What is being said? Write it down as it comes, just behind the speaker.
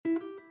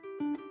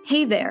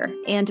Hey there,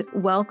 and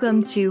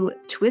welcome to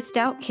Twist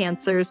Out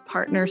Cancer's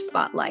Partner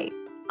Spotlight.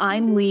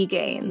 I'm Lee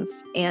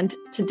Gaines, and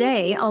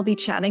today I'll be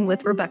chatting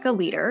with Rebecca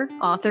Leader,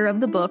 author of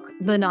the book,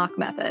 The Knock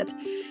Method.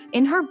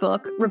 In her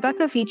book,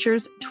 Rebecca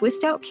features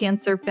Twist Out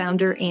Cancer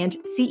founder and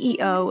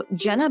CEO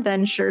Jenna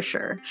Ben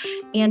Schercher,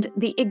 and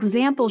the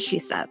example she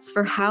sets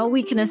for how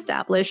we can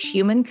establish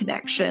human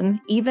connection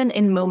even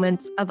in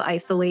moments of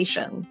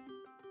isolation.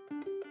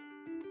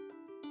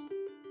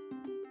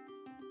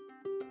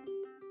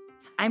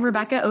 I'm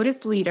Rebecca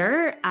Otis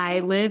Leader.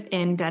 I live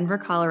in Denver,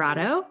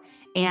 Colorado,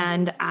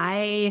 and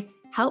I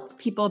help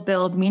people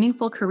build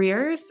meaningful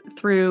careers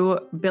through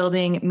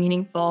building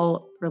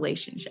meaningful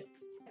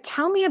relationships.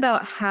 Tell me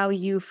about how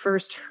you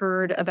first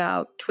heard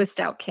about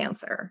Twist Out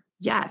Cancer.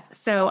 Yes.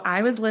 So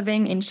I was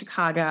living in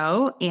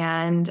Chicago,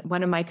 and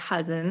one of my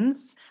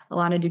cousins,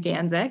 Alana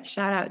Duganzik,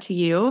 shout out to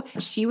you,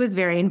 she was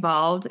very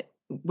involved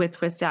with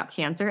Twist Out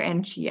Cancer,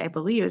 and she, I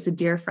believe, is a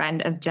dear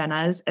friend of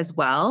Jenna's as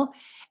well.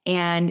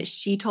 And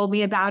she told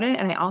me about it.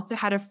 And I also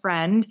had a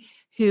friend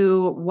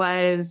who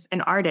was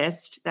an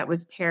artist that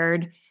was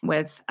paired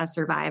with a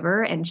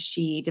survivor, and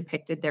she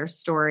depicted their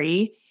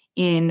story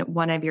in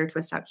one of your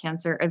Twist Out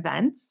Cancer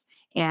events.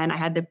 And I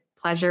had the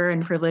pleasure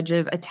and privilege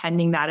of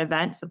attending that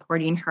event,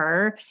 supporting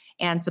her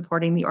and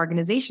supporting the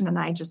organization. And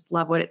I just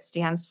love what it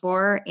stands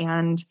for.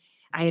 And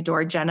I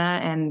adore Jenna,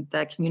 and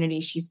the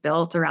community she's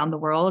built around the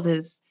world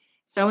is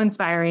so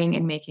inspiring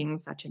and making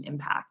such an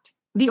impact.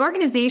 The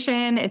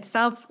organization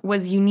itself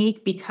was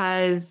unique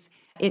because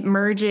it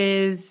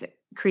merges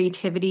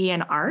creativity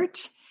and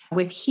art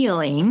with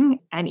healing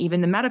and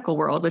even the medical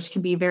world, which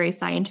can be very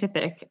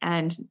scientific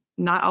and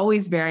not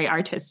always very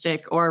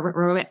artistic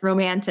or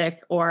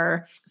romantic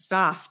or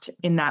soft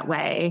in that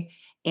way.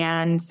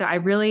 And so I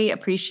really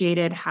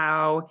appreciated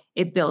how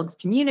it builds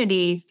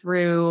community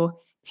through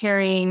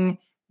pairing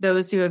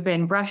those who have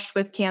been brushed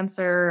with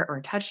cancer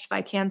or touched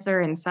by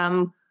cancer in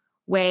some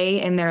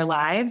way in their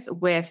lives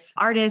with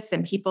artists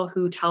and people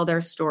who tell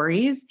their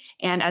stories.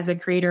 And as a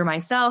creator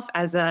myself,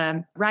 as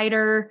a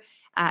writer,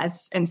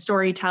 and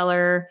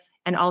storyteller,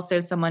 and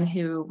also someone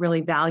who really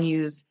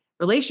values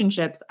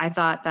relationships, I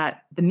thought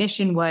that the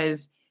mission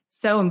was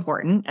so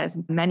important, as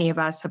many of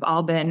us have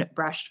all been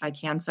brushed by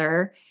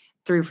cancer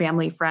through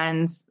family,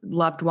 friends,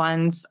 loved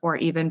ones, or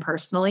even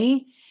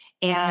personally.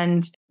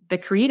 And the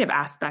creative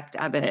aspect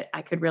of it,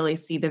 I could really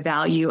see the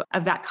value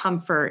of that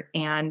comfort.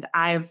 And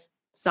I've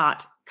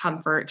sought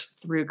comfort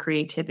through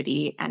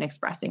creativity and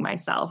expressing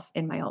myself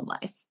in my own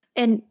life.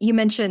 And you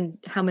mentioned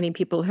how many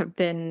people have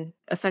been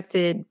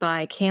affected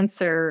by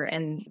cancer,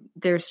 and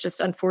there's just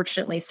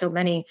unfortunately so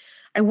many.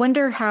 I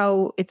wonder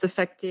how it's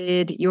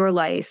affected your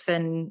life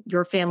and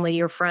your family,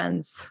 your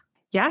friends.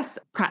 Yes,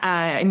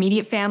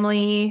 immediate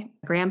family,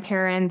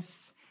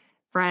 grandparents,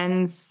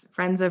 friends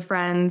of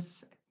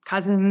friends,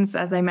 cousins,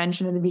 as I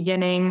mentioned in the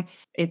beginning.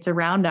 It's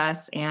around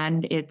us,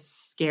 and it's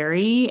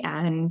scary,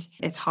 and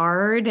it's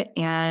hard,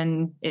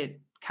 and it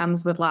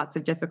comes with lots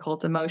of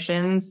difficult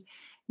emotions,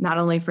 not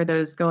only for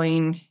those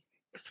going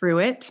through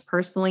it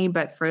personally,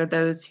 but for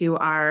those who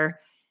are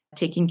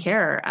taking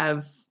care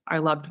of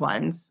our loved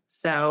ones.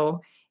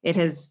 So it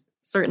has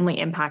certainly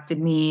impacted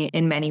me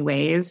in many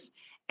ways.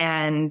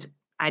 And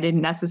I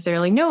didn't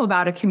necessarily know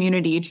about a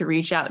community to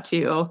reach out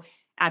to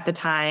at the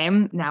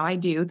time. Now I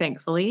do,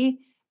 thankfully.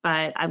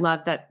 But I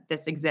love that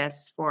this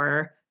exists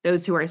for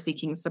those who are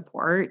seeking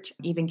support,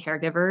 even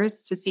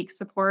caregivers to seek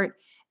support,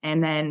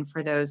 and then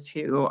for those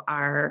who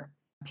are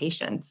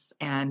patients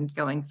and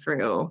going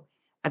through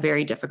a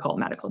very difficult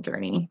medical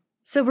journey.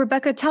 So,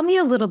 Rebecca, tell me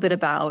a little bit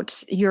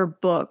about your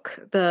book,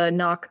 The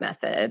Knock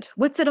Method.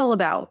 What's it all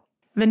about?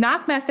 The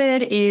Knock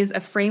Method is a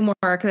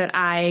framework that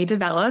I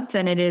developed,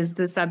 and it is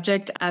the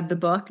subject of the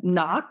book,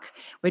 Knock,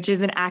 which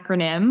is an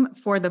acronym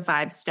for the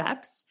 5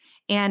 steps.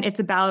 And it's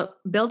about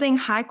building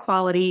high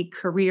quality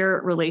career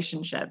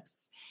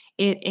relationships.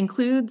 It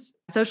includes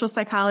social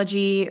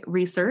psychology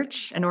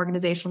research and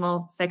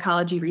organizational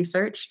psychology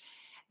research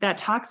that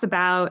talks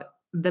about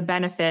the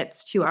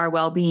benefits to our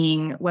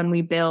well-being when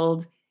we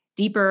build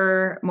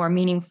deeper, more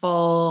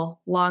meaningful,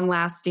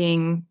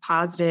 long-lasting,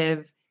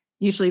 positive,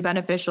 mutually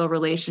beneficial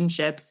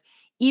relationships,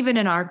 even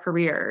in our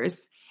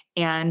careers.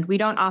 And we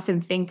don't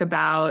often think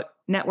about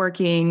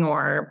networking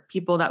or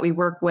people that we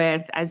work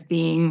with as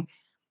being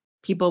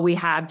people we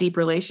have deep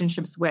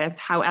relationships with.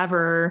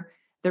 However,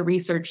 the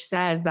research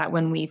says that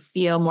when we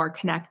feel more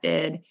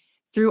connected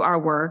through our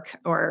work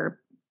or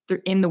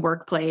in the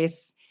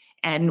workplace,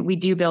 and we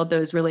do build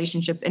those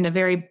relationships in a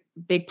very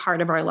big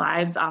part of our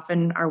lives,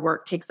 often our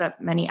work takes up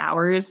many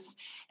hours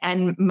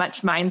and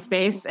much mind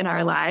space in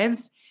our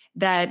lives,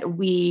 that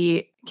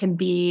we can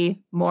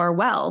be more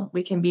well,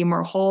 we can be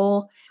more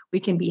whole,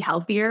 we can be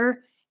healthier.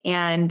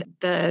 And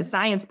the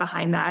science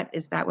behind that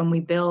is that when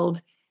we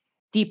build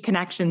deep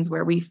connections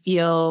where we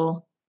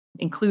feel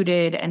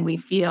included and we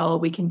feel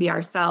we can be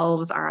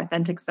ourselves, our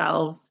authentic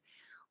selves,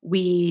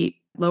 we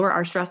lower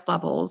our stress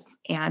levels.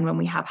 And when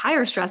we have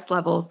higher stress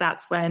levels,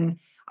 that's when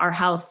our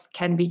health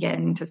can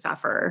begin to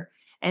suffer.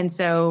 And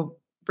so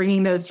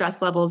bringing those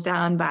stress levels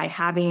down by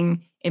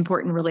having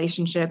important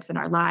relationships in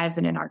our lives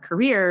and in our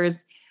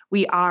careers,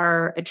 we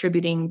are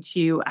attributing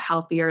to a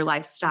healthier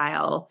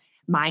lifestyle,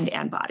 mind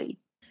and body.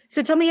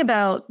 So tell me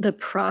about the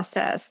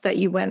process that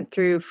you went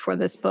through for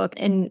this book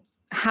and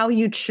how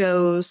you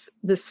chose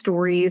the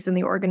stories and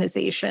the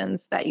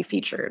organizations that you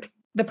featured.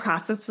 The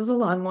process was a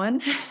long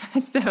one.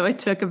 So it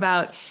took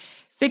about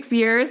 6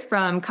 years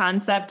from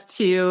concept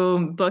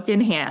to book in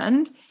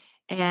hand.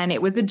 And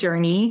it was a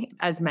journey,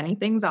 as many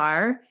things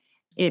are.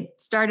 It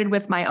started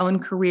with my own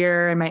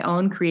career and my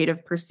own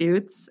creative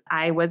pursuits.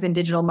 I was in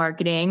digital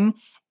marketing,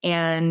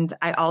 and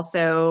I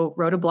also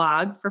wrote a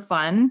blog for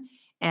fun.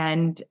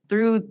 And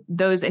through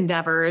those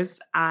endeavors,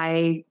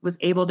 I was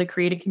able to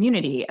create a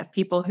community of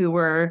people who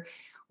were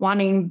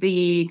wanting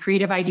the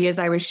creative ideas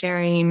I was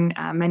sharing.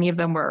 Many of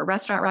them were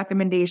restaurant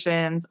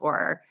recommendations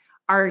or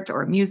art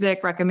or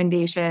music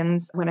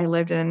recommendations when I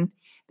lived in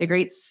the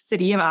great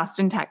city of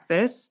Austin,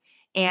 Texas.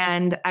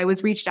 And I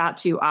was reached out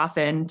to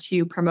often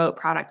to promote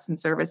products and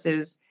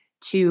services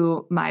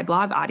to my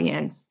blog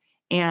audience.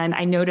 And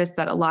I noticed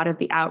that a lot of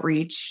the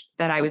outreach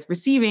that I was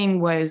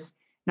receiving was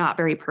not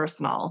very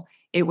personal.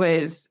 It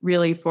was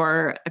really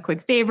for a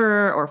quick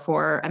favor or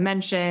for a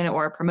mention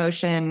or a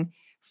promotion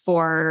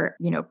for,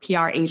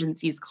 PR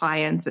agencies,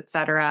 clients, et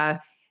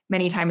cetera.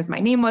 Many times my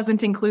name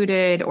wasn't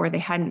included, or they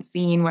hadn't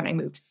seen when I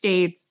moved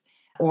states,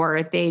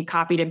 or they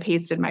copied and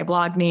pasted my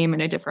blog name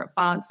in a different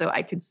font so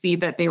I could see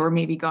that they were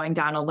maybe going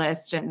down a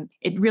list. And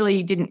it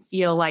really didn't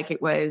feel like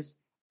it was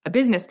a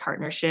business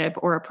partnership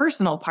or a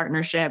personal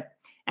partnership.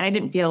 And I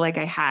didn't feel like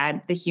I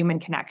had the human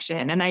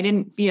connection. And I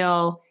didn't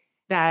feel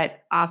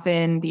that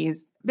often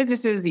these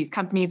businesses, these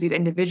companies, these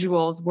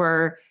individuals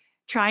were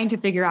trying to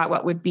figure out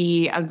what would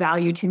be of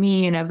value to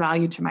me and of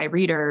value to my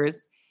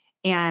readers.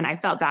 And I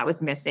felt that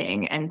was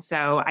missing. And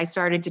so I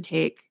started to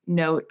take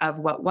note of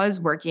what was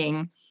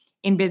working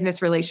in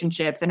business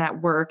relationships and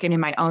at work and in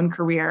my own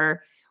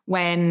career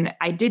when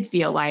I did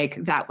feel like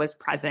that was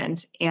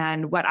present,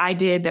 and what I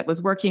did that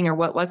was working or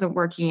what wasn't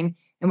working,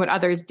 and what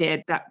others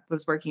did that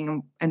was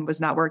working and was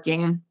not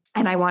working.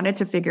 And I wanted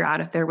to figure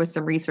out if there was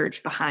some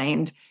research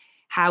behind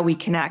how we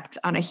connect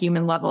on a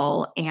human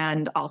level,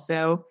 and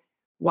also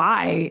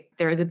why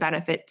there is a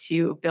benefit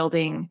to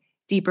building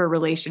deeper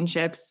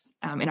relationships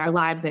in our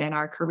lives and in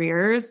our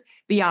careers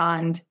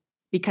beyond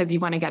because you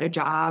want to get a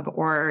job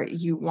or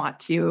you want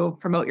to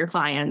promote your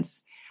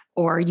clients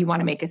or you want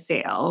to make a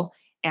sale.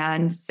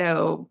 And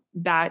so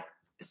that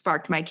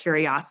sparked my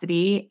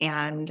curiosity,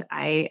 and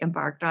I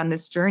embarked on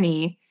this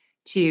journey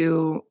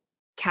to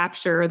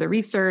capture the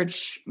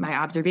research, my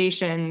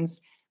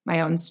observations,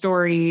 my own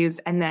stories,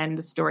 and then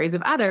the stories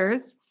of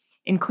others,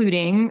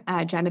 including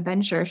Jenna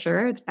Ben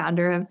Schercher, the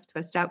founder of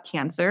Twist Out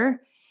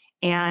Cancer.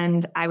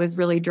 And I was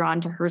really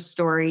drawn to her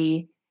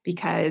story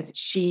because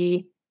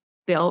she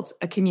built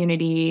a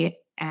community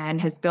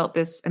and has built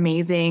this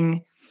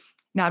amazing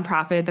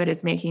nonprofit that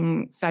is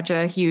making such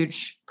a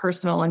huge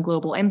personal and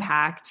global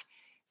impact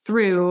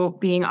through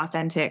being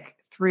authentic,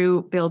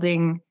 through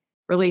building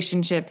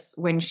relationships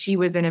when she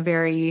was in a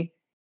very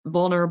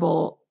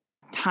vulnerable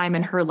time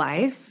in her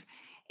life,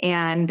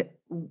 and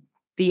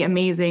the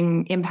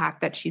amazing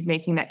impact that she's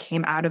making that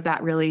came out of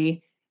that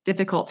really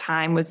difficult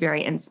time was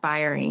very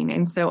inspiring.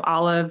 And so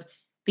all of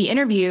the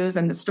interviews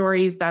and the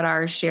stories that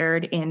are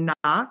shared in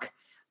Knock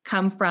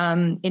come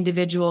from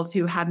individuals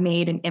who have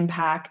made an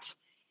impact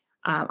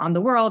on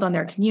the world, on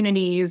their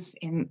communities,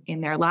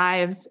 in their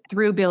lives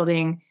through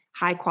building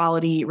high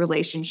quality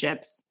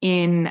relationships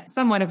in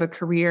somewhat of a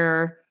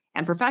career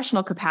and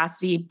professional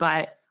capacity,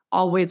 but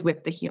always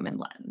with the human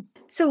lens.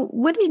 So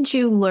what did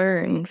you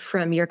learn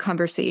from your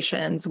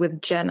conversations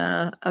with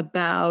Jenna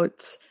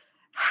about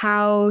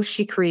how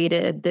she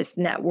created this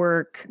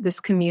network, this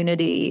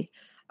community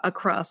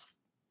across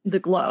the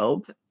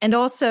globe? And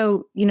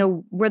also,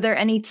 were there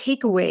any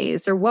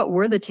takeaways, or what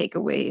were the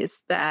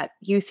takeaways that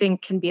you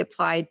think can be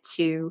applied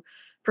to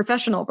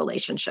professional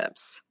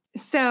relationships?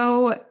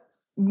 So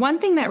one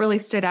thing that really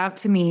stood out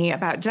to me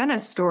about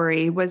Jenna's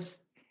story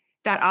was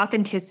that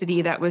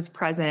authenticity that was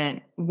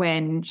present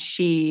when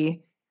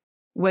she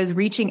was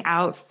reaching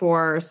out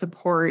for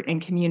support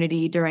and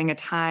community during a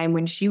time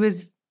when she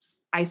was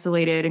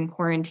isolated and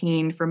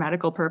quarantined for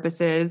medical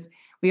purposes.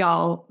 We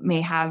all may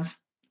have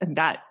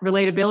that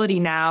relatability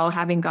now,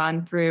 having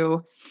gone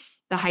through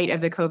the height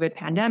of the COVID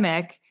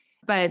pandemic,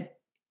 but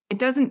it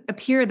doesn't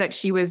appear that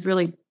she was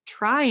really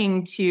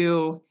trying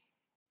to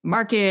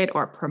market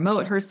or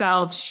promote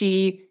herself.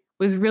 She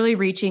was really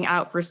reaching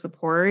out for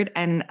support.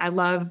 And I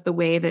love the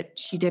way that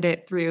she did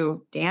it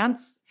through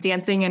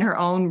dancing in her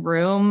own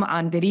room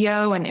on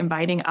video and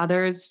inviting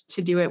others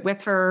to do it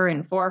with her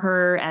and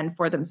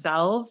for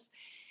themselves.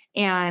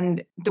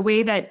 And the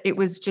way that it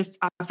was just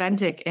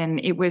authentic,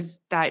 and it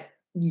was that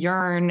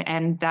yearn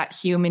and that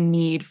human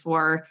need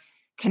for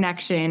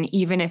connection,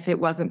 even if it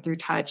wasn't through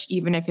touch,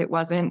 even if it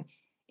wasn't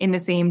in the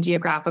same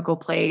geographical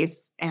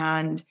place.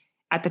 And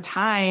at the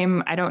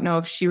time, I don't know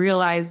if she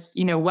realized,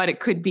 what it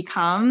could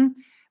become,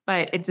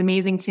 but it's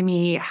amazing to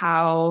me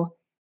how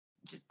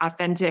just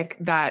authentic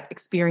that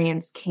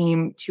experience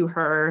came to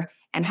her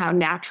and how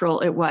natural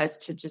it was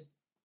to just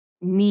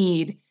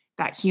need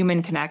that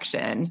human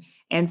connection.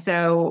 And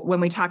so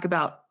when we talk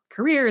about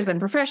careers and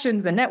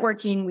professions and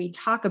networking, we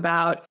talk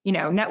about,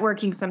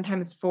 networking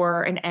sometimes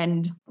for an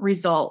end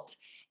result.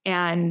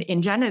 And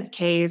in Jenna's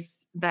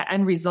case, the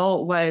end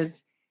result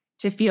was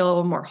to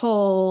feel more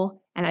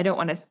whole. And I don't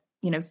want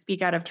to,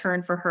 speak out of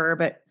turn for her,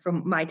 but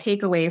from my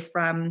takeaway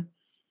from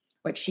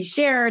what she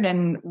shared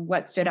and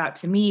what stood out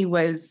to me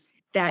was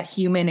that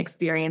human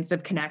experience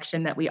of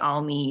connection that we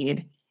all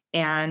need.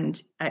 And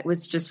it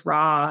was just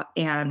raw.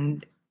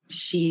 And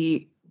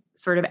she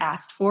sort of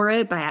asked for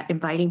it by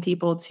inviting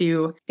people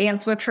to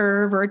dance with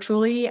her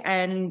virtually.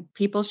 And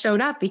people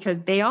showed up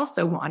because they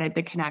also wanted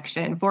the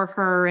connection for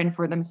her and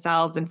for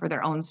themselves and for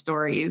their own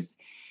stories.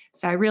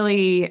 So I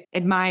really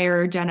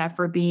admire Jenna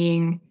for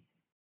being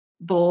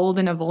bold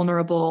in a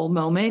vulnerable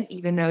moment,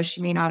 even though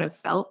she may not have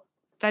felt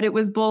that it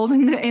was bold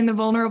in the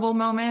vulnerable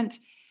moment,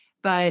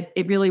 but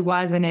it really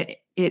was. And it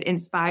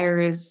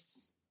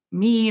inspires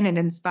me and it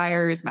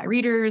inspires my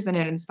readers and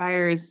it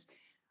inspires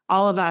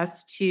all of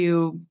us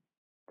to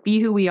be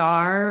who we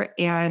are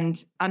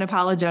and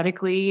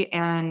unapologetically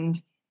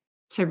and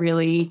to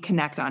really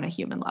connect on a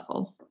human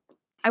level.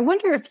 I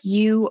wonder if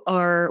you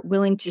are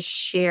willing to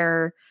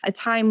share a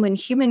time when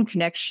human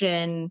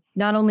connection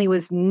not only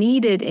was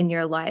needed in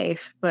your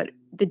life, but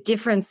the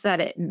difference that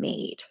it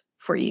made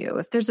for you,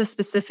 if there's a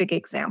specific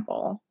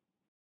example.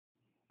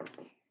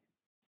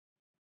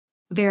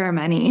 There are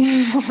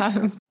many.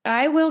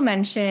 I will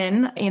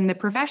mention in the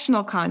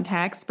professional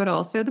context, but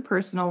also the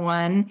personal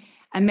one,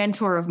 a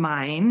mentor of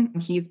mine.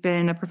 He's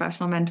been a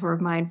professional mentor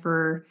of mine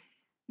for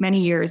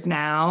many years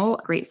now.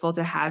 Grateful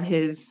to have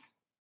his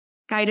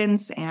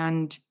guidance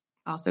and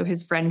also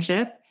his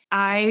friendship.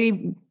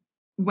 I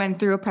went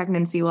through a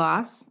pregnancy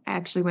loss. I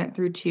actually went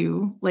through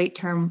 2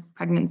 late-term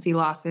pregnancy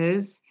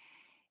losses.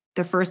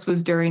 The first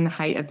was during the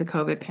height of the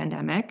COVID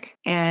pandemic,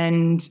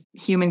 and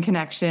human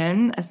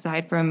connection,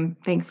 aside from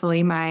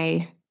thankfully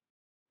my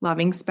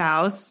loving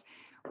spouse,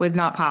 was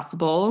not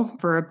possible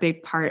for a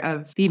big part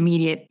of the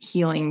immediate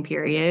healing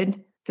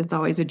period. That's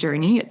always a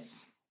journey.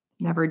 It's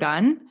never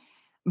done.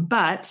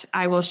 But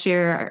I will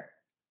share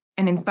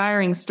an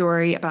inspiring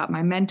story about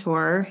my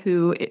mentor,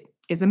 who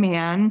is a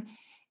man,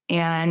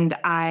 and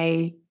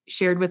I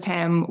shared with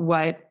him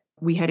what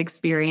we had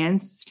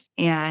experienced,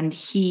 and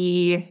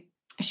he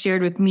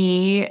shared with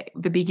me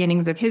the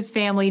beginnings of his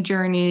family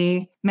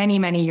journey many,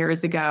 many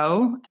years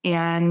ago.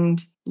 And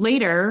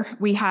later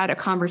we had a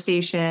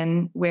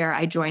conversation where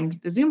I joined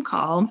the Zoom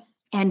call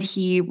and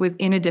he was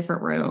in a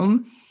different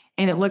room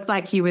and it looked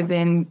like he was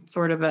in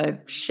sort of a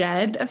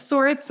shed of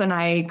sorts. And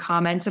I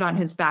commented on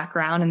his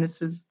background. And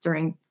this was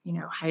during,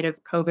 height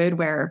of COVID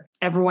where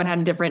everyone had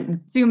a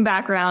different Zoom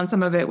background.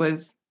 Some of it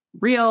was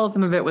real.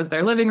 Some of it was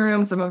their living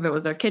room. Some of it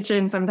was their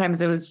kitchen.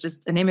 Sometimes it was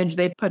just an image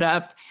they put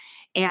up.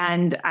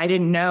 And I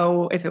didn't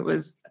know if it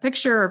was a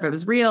picture or if it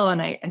was real. And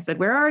I said,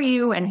 "Where are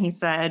you?" And he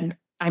said,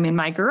 "I'm in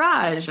my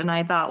garage." And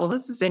I thought, well,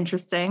 this is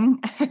interesting.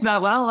 I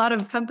thought, well, a lot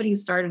of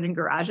companies started in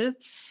garages,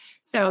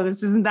 so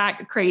this isn't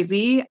that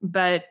crazy.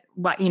 But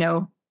what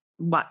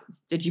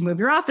did you move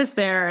your office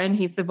there? And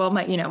he said, well,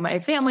 my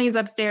family is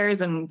upstairs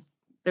and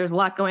there's a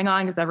lot going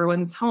on because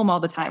everyone's home all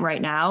the time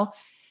right now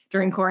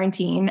during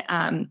quarantine.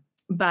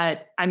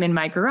 But I'm in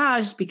my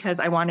garage because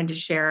I wanted to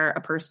share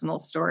a personal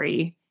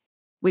story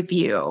with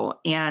you.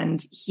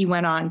 And he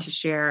went on to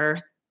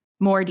share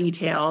more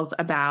details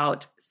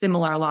about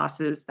similar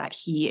losses that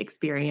he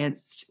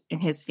experienced in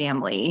his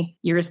family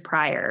years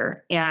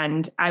prior.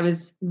 And I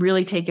was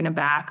really taken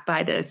aback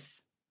by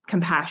this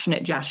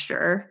compassionate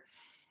gesture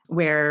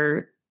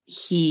where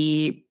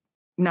he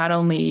not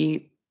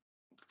only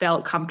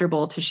felt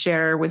comfortable to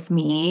share with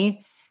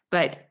me,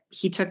 but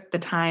he took the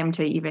time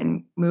to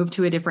even move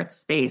to a different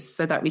space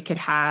so that we could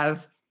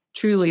have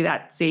truly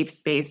that safe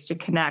space to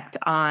connect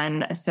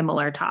on a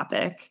similar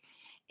topic.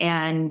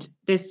 And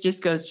this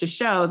just goes to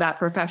show that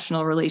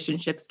professional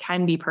relationships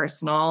can be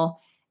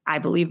personal. I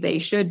believe they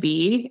should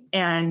be.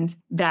 And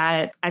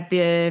that at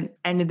the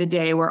end of the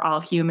day, we're all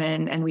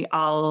human and we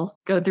all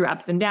go through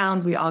ups and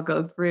downs. We all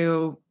go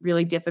through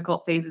really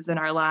difficult phases in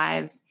our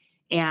lives.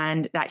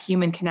 And that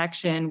human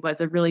connection was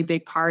a really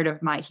big part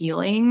of my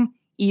healing,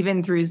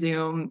 even through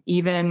Zoom,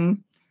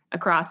 even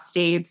across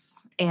states.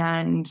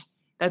 And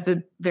that's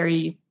a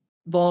very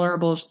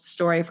vulnerable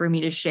story for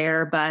me to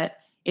share, but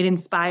it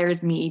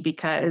inspires me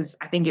because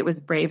I think it was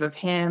brave of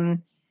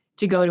him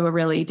to go to a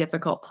really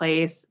difficult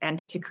place and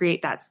to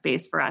create that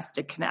space for us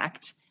to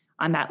connect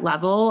on that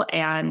level.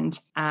 And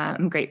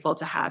I'm grateful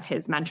to have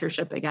his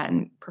mentorship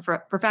again,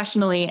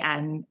 professionally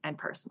and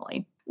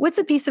personally. What's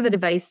a piece of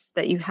advice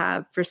that you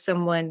have for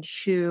someone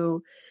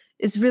who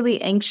is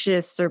really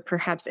anxious or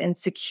perhaps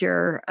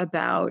insecure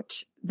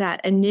about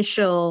that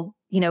initial,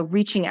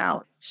 reaching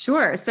out?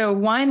 Sure. So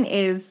one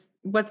is,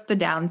 what's the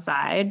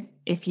downside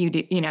if you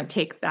do,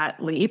 take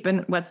that leap,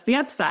 and what's the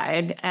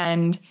upside?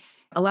 And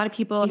A lot of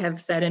people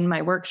have said in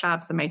my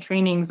workshops and my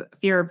trainings,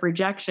 fear of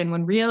rejection,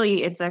 when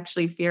really it's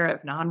actually fear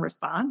of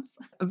non-response.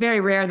 Very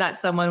rare that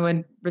someone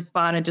would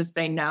respond and just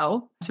say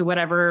no to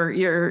whatever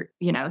you're,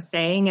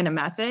 saying in a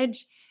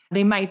message.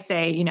 They might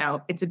say,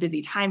 it's a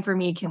busy time for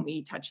me. Can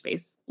we touch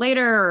base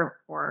later?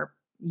 Or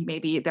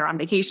maybe they're on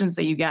vacation, so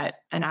you get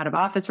an out of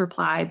office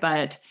reply.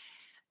 But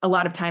a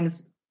lot of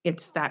times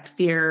it's that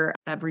fear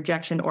of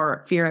rejection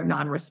or fear of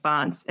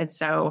non-response. And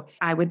so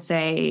I would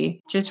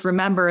say, just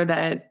remember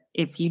that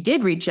if you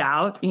did reach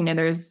out,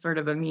 there's sort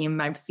of a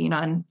meme I've seen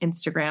on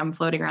Instagram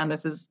floating around.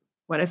 This is,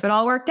 what if it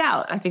all worked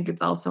out? I think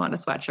it's also on a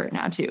sweatshirt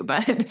now too,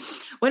 but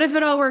what if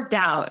it all worked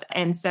out?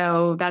 And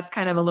so that's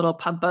kind of a little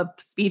pump up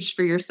speech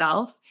for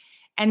yourself.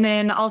 And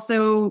then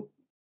also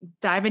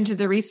dive into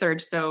the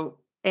research. So,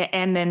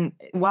 and then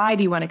why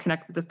do you want to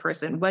connect with this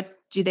person? What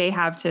do they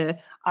have to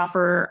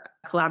offer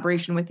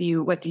collaboration with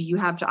you? What do you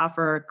have to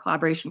offer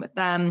collaboration with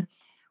them?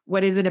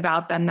 What is it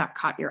about them that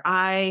caught your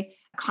eye?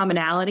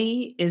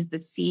 Commonality is the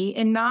C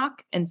in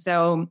Knock. And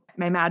so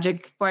my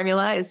magic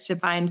formula is to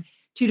find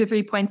 2 to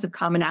 3 points of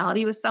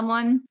commonality with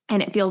someone.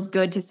 And it feels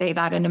good to say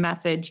that in a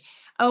message.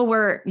 Oh,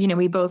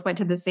 we both went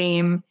to the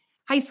same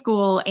high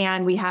school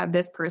and we have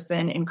this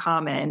person in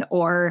common,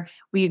 or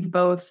we've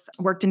both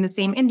worked in the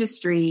same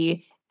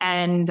industry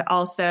and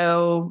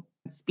also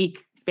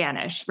speak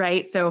Spanish,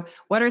 right? So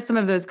what are some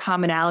of those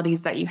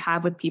commonalities that you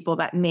have with people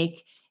that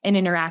make an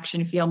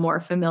interaction feel more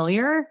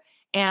familiar?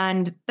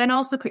 And then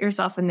also put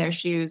yourself in their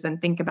shoes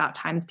and think about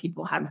times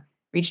people have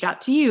reached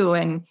out to you,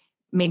 and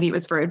maybe it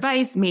was for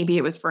advice, maybe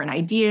it was for an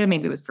idea,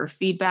 maybe it was for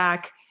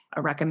feedback,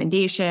 a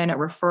recommendation, a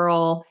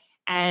referral.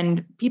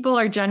 And people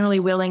are generally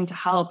willing to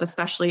help,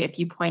 especially if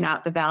you point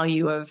out the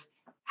value of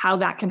how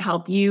that can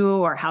help you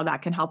or how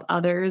that can help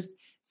others.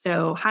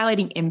 So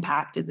highlighting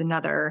impact is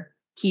another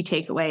key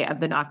takeaway of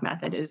the Knock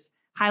method, is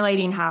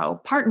highlighting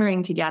how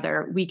partnering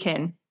together, we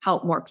can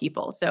help more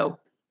people. So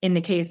in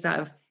the case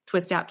of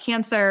Twist Out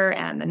Cancer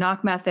and the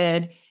Knock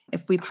method,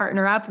 if we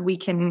partner up, we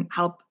can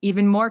help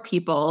even more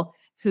people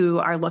who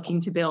are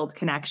looking to build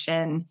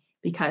connection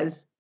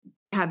because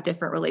we have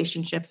different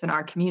relationships in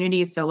our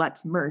communities. So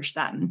let's merge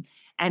them.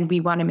 And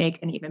we want to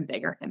make an even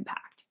bigger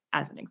impact,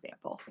 as an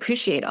example.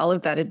 Appreciate all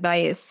of that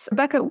advice.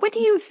 Rebecca, what do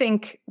you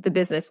think the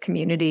business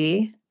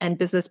community and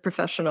business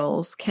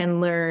professionals can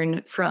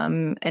learn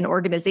from an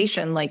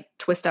organization like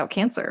Twist Out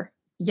Cancer?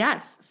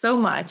 Yes, so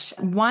much.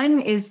 One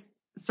is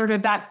sort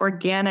of that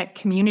organic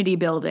community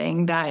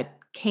building that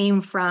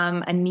came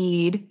from a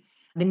need.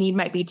 The need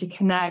might be to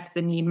connect.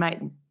 The need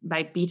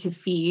might be to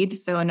feed.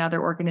 So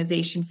another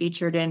organization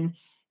featured in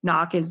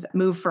Knock is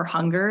Move for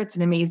Hunger. It's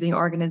an amazing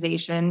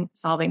organization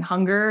solving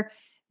hunger.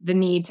 The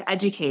need to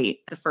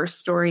educate. The first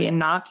story in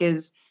Knock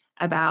is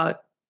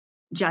about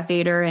Jeff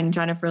Ader and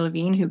Jennifer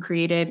Levine, who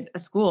created a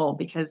school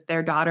because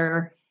their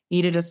daughter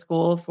needed a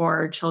school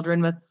for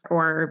children with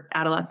or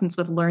adolescents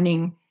with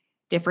learning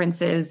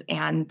differences,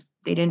 and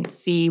they didn't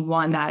see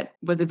one that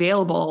was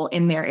available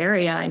in their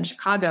area in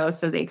Chicago.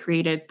 So they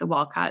created the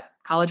Walcott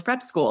College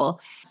Prep School.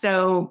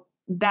 So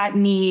that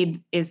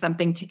need is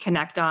something to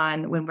connect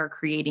on when we're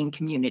creating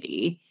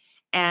community.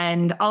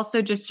 And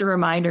also just a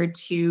reminder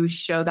to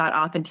show that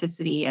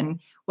authenticity, and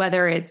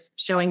whether it's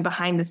showing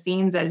behind the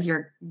scenes as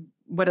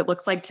what it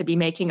looks like to be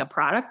making a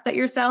product that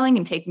you're selling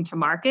and taking to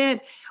market,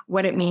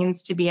 what it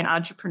means to be an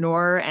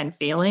entrepreneur and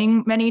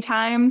failing many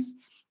times,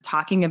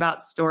 talking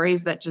about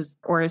stories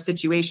or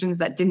situations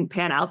that didn't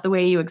pan out the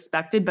way you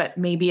expected, but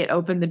maybe it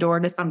opened the door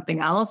to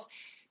something else.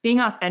 Being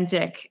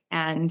authentic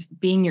and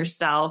being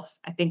yourself,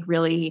 I think,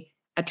 really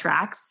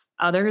attracts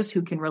others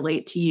who can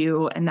relate to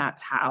you. And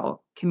that's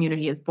how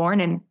community is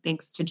born. And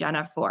thanks to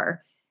Jenna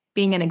for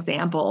being an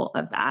example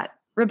of that.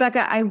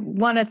 Rebecca, I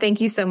want to thank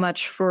you so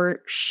much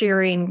for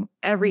sharing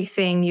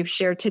everything you've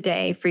shared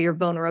today, for your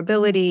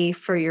vulnerability,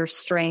 for your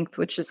strength,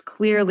 which is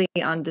clearly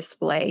on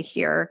display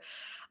here.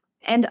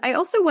 And I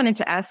also wanted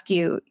to ask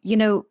you,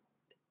 the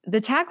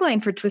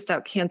tagline for Twist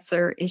Out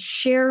Cancer is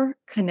share,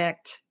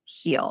 connect,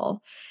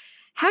 heal.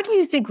 How do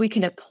you think we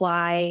can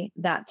apply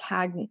that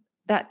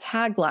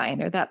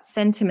tagline or that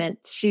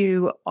sentiment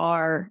to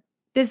our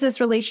business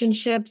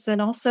relationships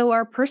and also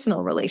our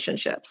personal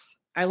relationships?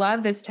 I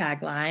love this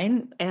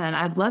tagline, and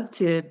I'd love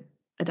to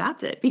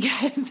adopt it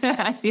because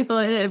I feel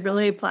it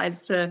really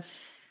applies to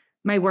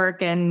my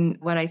work and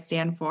what I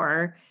stand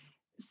for.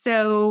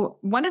 So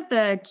one of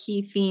the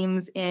key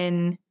themes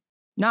in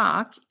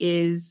Knock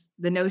is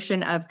the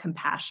notion of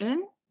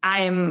compassion.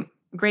 I am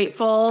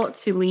grateful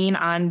to lean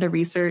on the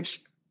research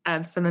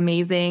of some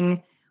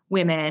amazing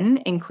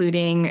women,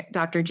 including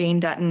Dr. Jane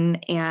Dutton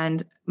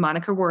and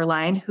Monica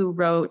Werlein, who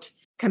wrote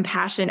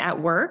Compassion at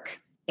Work.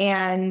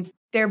 And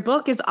their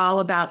book is all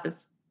about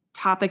this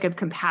topic of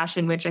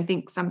compassion, which I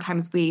think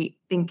sometimes we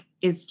think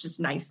is just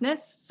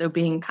niceness. So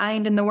being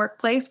kind in the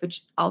workplace,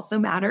 which also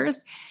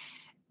matters.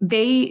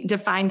 They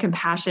define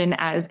compassion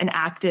as an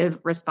active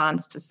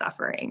response to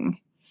suffering.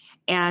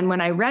 And when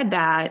I read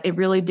that, it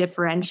really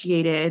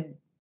differentiated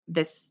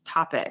this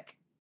topic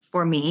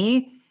for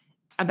me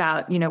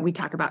about, we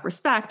talk about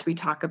respect, we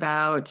talk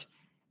about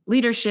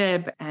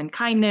leadership and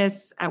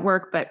kindness at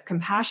work, but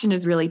compassion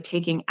is really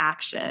taking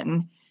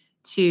action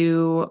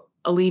to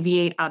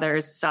alleviate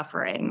others'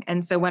 suffering.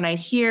 And so when I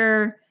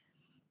hear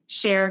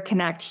share,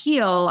 connect,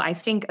 heal, I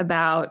think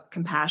about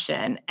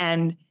compassion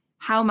and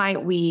how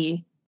might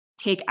we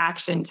take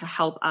action to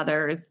help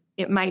others.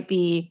 It might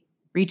be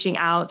reaching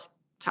out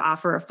to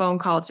offer a phone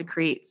call to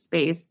create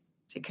space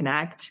to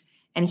connect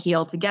and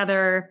heal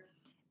together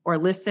or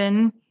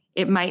listen.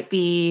 It might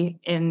be,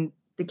 in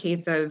the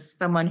case of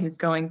someone who's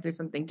going through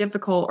something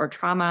difficult or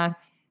trauma,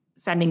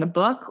 sending a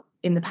book.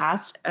 In the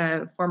past,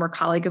 a former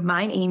colleague of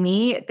mine,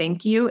 Amy,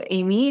 thank you,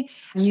 Amy,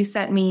 you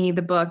sent me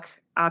the book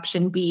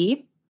Option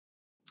B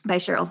by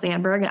Sheryl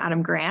Sandberg and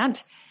Adam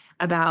Grant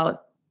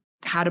about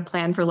how to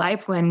plan for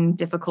life when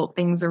difficult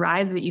things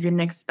arise that you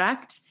didn't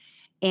expect.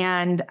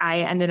 And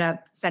I ended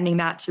up sending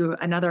that to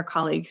another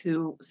colleague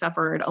who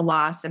suffered a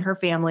loss in her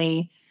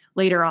family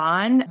later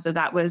on. So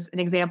that was an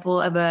example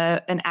of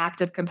an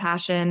act of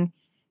compassion,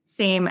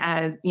 same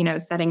as,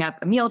 setting up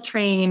a meal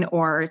train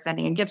or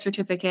sending a gift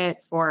certificate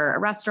for a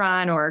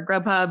restaurant or a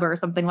Grubhub or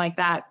something like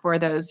that for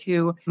those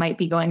who might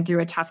be going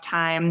through a tough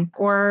time,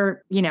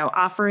 or,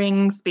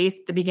 offering space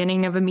at the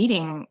beginning of a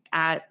meeting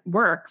at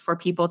work for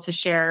people to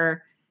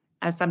share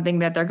something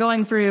that they're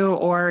going through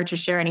or to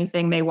share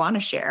anything they want to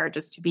share,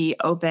 just to be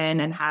open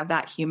and have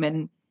that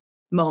human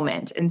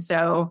moment. And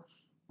so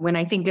when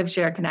I think of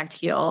share, connect,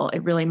 heal,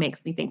 it really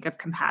makes me think of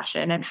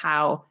compassion and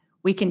how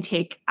we can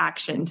take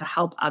action to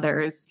help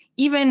others,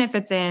 even if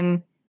it's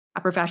in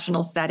a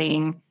professional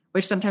setting,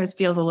 which sometimes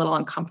feels a little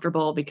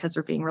uncomfortable because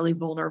we're being really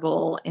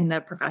vulnerable in the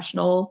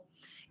professional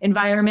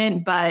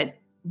environment. But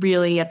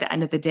really, at the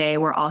end of the day,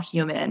 we're all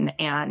human.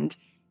 And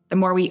the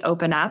more we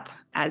open up,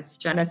 as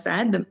Jenna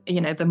said,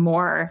 the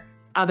more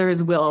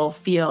others will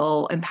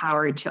feel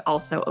empowered to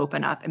also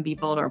open up and be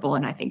vulnerable.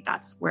 And I think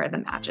that's where the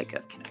magic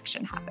of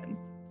connection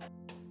happens.